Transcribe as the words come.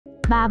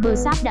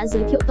Barber đã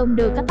giới thiệu tông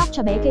đơ cắt tóc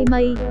cho bé cây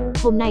mây.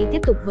 Hôm nay tiếp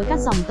tục với các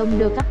dòng tông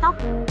đơ cắt tóc.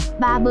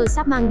 Barber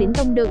mang đến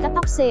tông đơ cắt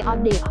tóc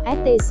codos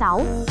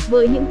ST6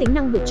 với những tính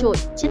năng vượt trội,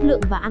 chất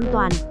lượng và an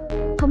toàn.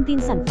 Thông tin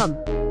sản phẩm.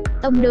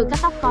 Tông đơ cắt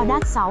tóc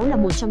codos 6 là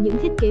một trong những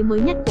thiết kế mới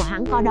nhất của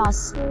hãng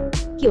codos.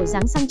 Kiểu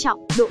dáng sang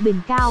trọng, độ bền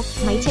cao,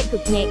 máy chạy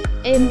cực nhẹ,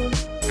 êm.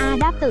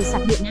 Adapter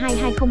sạc điện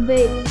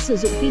 220V, sử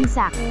dụng pin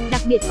sạc,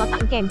 đặc biệt có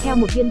tặng kèm theo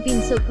một viên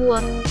pin sơ cua.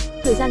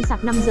 Thời gian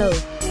sạc 5 giờ.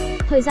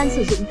 Thời gian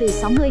sử dụng từ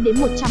 60 đến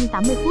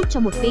 180 phút cho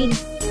một pin.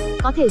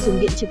 Có thể dùng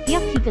điện trực tiếp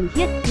khi cần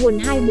thiết, nguồn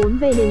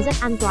 24V nên rất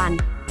an toàn.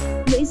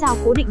 Lưỡi dao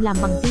cố định làm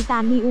bằng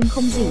titanium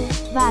không rỉ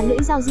và lưỡi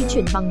dao di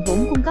chuyển bằng gốm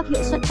cung cấp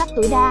hiệu suất cắt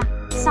tối đa.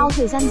 Sau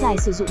thời gian dài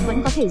sử dụng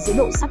vẫn có thể giữ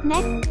độ sắc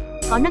nét.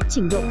 Có nấc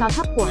chỉnh độ cao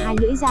thấp của hai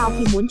lưỡi dao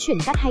khi muốn chuyển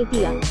cắt hay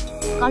tỉa.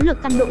 Có lược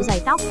căn độ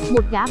dài tóc,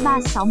 một gá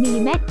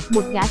 36mm,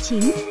 một gá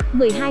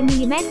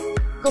 12mm.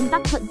 Công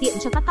tắc thuận tiện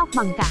cho cắt tóc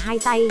bằng cả hai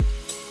tay.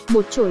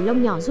 Một chổi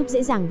lông nhỏ giúp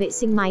dễ dàng vệ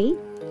sinh máy.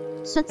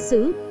 Xuất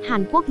xứ: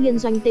 Hàn Quốc liên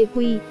doanh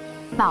TQ.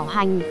 Bảo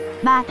hành: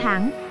 3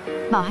 tháng.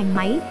 Bảo hành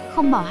máy,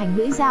 không bảo hành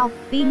lưỡi dao,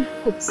 pin,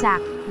 cục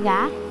sạc,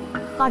 gá.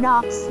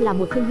 Codos là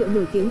một thương hiệu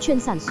nổi tiếng chuyên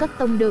sản xuất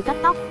tông đơ cắt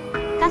tóc.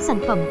 Các sản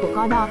phẩm của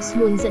Codos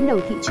luôn dẫn đầu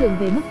thị trường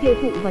về mức tiêu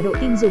thụ và độ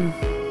tin dùng.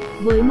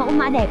 Với mẫu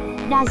mã đẹp,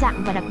 đa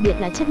dạng và đặc biệt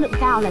là chất lượng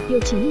cao là tiêu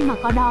chí mà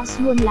Codos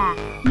luôn là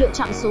lựa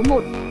chọn số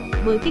 1.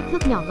 Với kích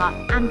thước nhỏ gọn,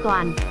 an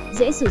toàn,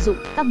 dễ sử dụng,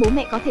 các bố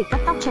mẹ có thể cắt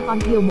tóc cho con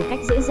yêu một cách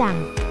dễ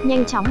dàng,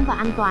 nhanh chóng và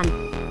an toàn.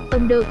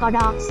 Tông đơ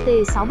codos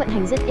T6 vận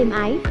hành rất êm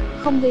ái,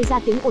 không gây ra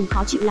tiếng ồn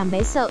khó chịu làm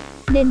bé sợ,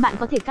 nên bạn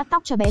có thể cắt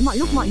tóc cho bé mọi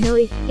lúc mọi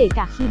nơi, kể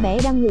cả khi bé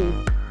đang ngủ.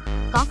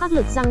 Có các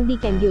lược răng đi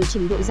kèm điều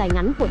chỉnh độ dài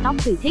ngắn của tóc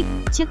tùy thích.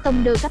 Chiếc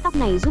tông đơ cắt tóc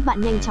này giúp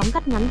bạn nhanh chóng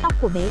cắt ngắn tóc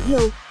của bé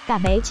yêu, cả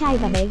bé trai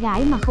và bé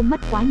gái mà không mất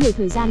quá nhiều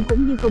thời gian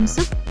cũng như công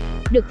sức.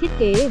 Được thiết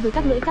kế với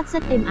các lưỡi cắt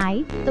rất êm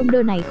ái, tông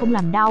đơ này không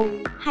làm đau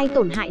hay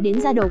tổn hại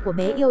đến da đầu của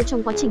bé yêu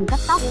trong quá trình cắt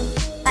tóc.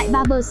 Tại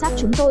Barber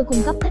chúng tôi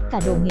cung cấp tất cả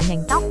đồ nghề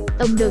ngành tóc,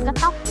 tông đơ cắt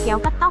tóc, kéo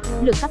cắt tóc,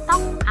 lược cắt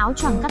tóc, áo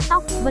choàng cắt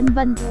tóc, vân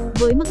vân,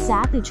 với mức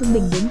giá từ trung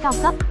bình đến cao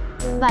cấp.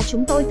 Và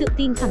chúng tôi tự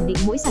tin khẳng định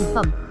mỗi sản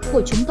phẩm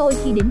của chúng tôi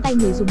khi đến tay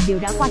người dùng đều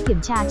đã qua kiểm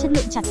tra chất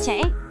lượng chặt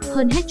chẽ.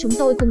 Hơn hết chúng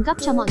tôi cung cấp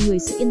cho mọi người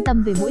sự yên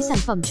tâm về mỗi sản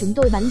phẩm chúng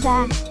tôi bán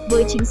ra,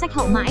 với chính sách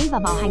hậu mãi và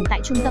bảo hành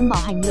tại trung tâm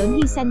bảo hành lớn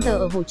He Center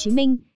ở Hồ Chí Minh.